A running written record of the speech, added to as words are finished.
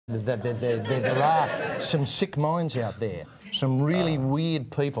There are some sick minds out there, some really weird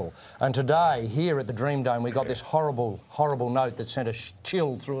people. And today, here at the Dream Dome, we got this horrible, horrible note that sent a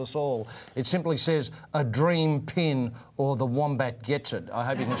chill through us all. It simply says, "A dream pin or the wombat gets it." I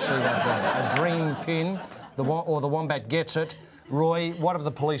hope you can see that there. A dream pin or the wombat gets it. Roy, what have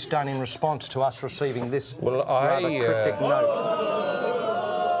the police done in response to us receiving this rather cryptic note?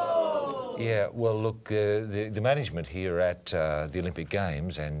 Yeah, well, look, the management here at the Olympic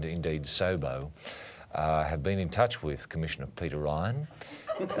Games, and indeed SOBO, have been in touch with Commissioner Peter Ryan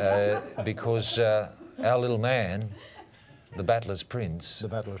because our little man, the Battler's Prince... The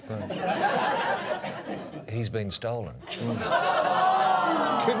Battler's Prince. He's been stolen.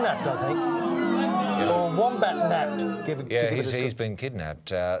 Kidnapped, I think. Or wombat-napped. He's been kidnapped.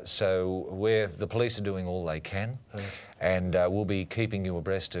 So the police are doing all they can, and we'll be keeping you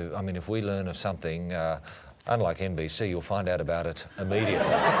abreast of... I mean, if we learn of something, unlike NBC, you'll find out about it immediately.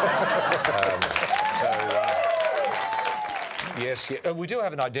 Yes, we do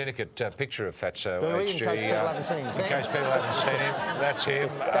have an identical picture of Fatso H.G. In case people haven't seen him. In case people haven't seen him, that's him.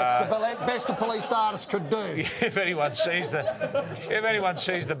 That's the best the police artist could do. If anyone sees the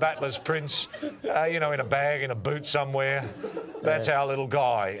Battler's Prince, you know, in a bag, in a boot somewhere, that's our little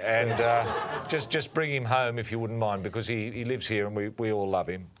guy. And just bring him home if you wouldn't mind, because he lives here and we all love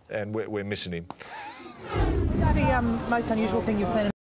him and we're missing him. What's the most unusual thing you've seen?